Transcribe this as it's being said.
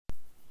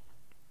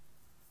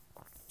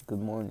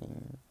Good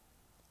morning,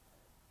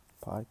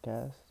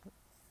 podcast.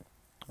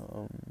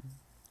 Um,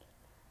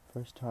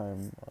 First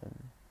time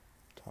I'm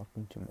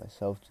talking to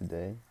myself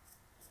today.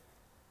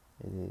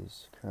 It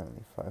is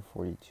currently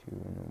 5:42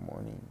 in the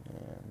morning,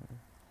 and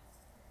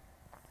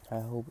I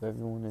hope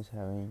everyone is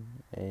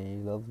having a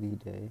lovely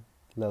day,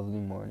 lovely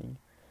morning,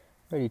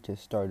 ready to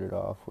start it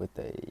off with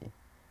a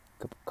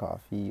cup of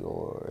coffee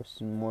or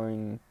some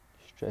morning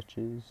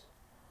stretches,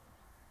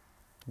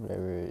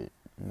 whatever it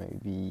may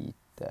be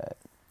that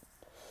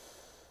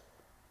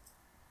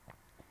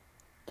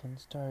can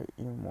start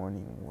your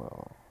morning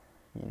well.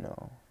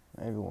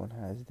 Everyone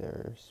has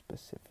their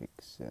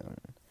specifics and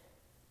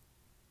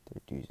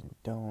their do's and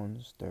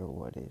don'ts, their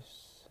what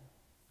ifs.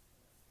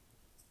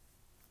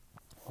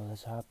 Well,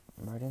 let's hop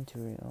right into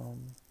it.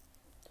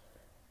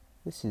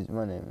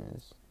 My name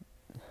is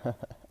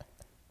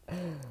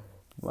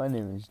my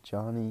name is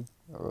Johnny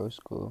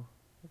Orozco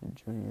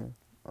Jr.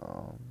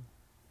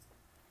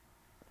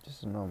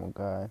 Just a normal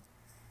guy,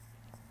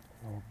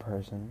 normal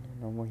person,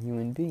 normal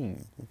human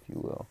being, if you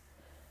will.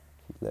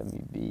 If you let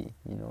me be.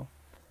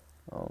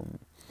 Um,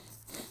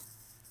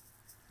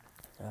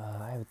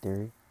 I have a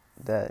theory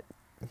that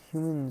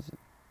humans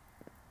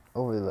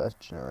over the last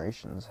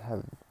generations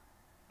have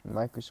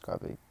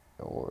microscopic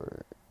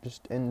or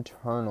just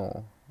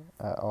internal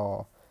at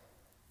all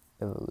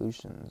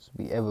evolutions.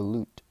 We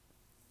evolute.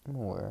 I'm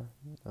aware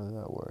of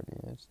that word.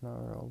 Yeah, it's not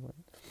relevant.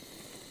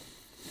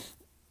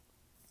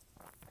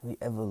 We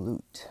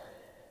evolute,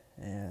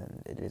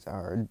 and it is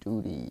our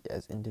duty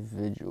as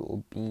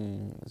individual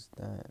beings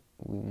that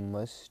we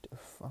must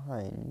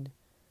find,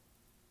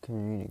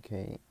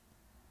 communicate,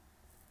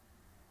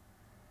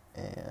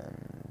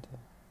 and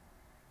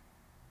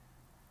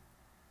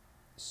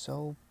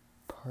so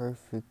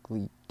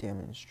perfectly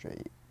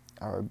demonstrate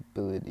our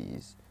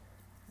abilities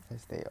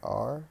as they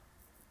are,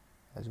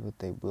 as what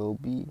they will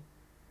be,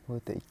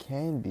 what they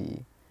can be,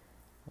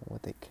 and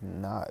what they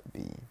cannot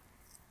be.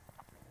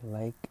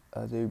 Like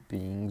other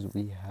beings,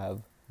 we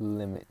have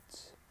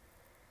limits,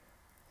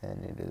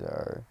 and it is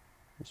our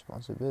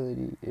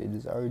responsibility, it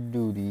is our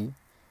duty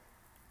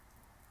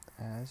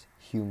as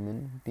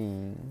human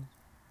beings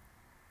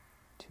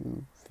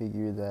to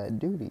figure that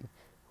duty.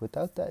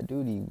 Without that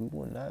duty, we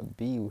would not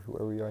be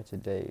where we are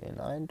today, and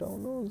I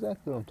don't know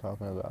exactly what I'm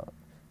talking about,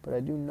 but I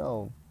do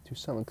know, to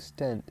some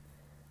extent,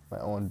 my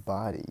own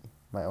body,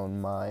 my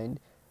own mind,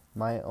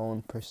 my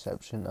own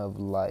perception of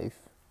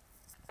life,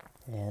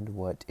 and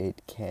what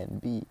it can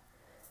be.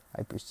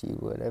 I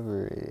perceive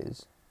whatever it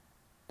is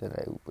that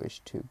I wish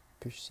to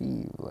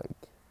perceive, like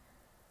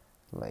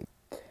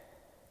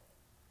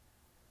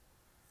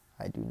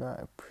I do not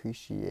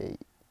appreciate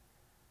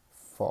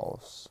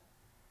falseness.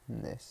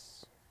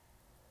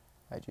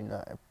 I do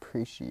not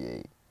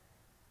appreciate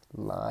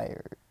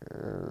liars.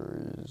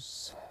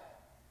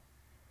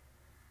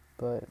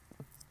 But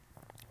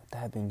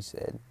that being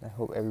said, I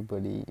hope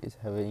everybody is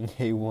having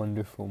a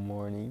wonderful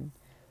morning,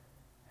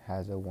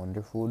 has a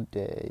wonderful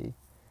day,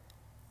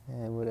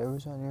 and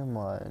whatever's on your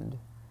mind,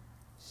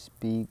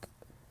 speak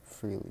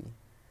freely.